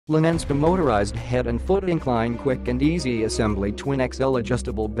LINENSPA Motorized Head and Foot Incline-Quick and Easy Assembly Twin XL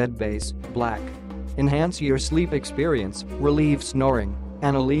Adjustable Bed Base, Black. Enhance your sleep experience, relieve snoring,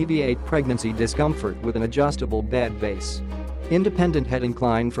 and alleviate pregnancy discomfort with an adjustable bed base. Independent head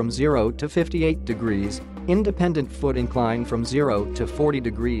incline from 0 to 58 degrees, independent foot incline from 0 to 40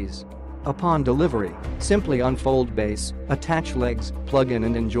 degrees. Upon delivery, simply unfold base, attach legs, plug in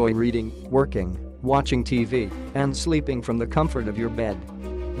and enjoy reading, working, watching TV, and sleeping from the comfort of your bed.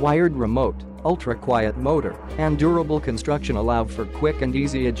 Wired remote, ultra-quiet motor, and durable construction allow for quick and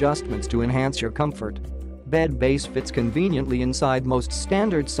easy adjustments to enhance your comfort. Bed base fits conveniently inside most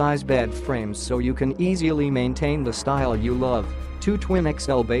standard size bed frames so you can easily maintain the style you love. 2 twin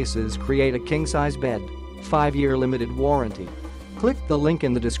XL bases create a king-size bed. 5-year limited warranty. Click the link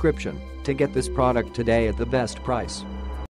in the description to get this product today at the best price.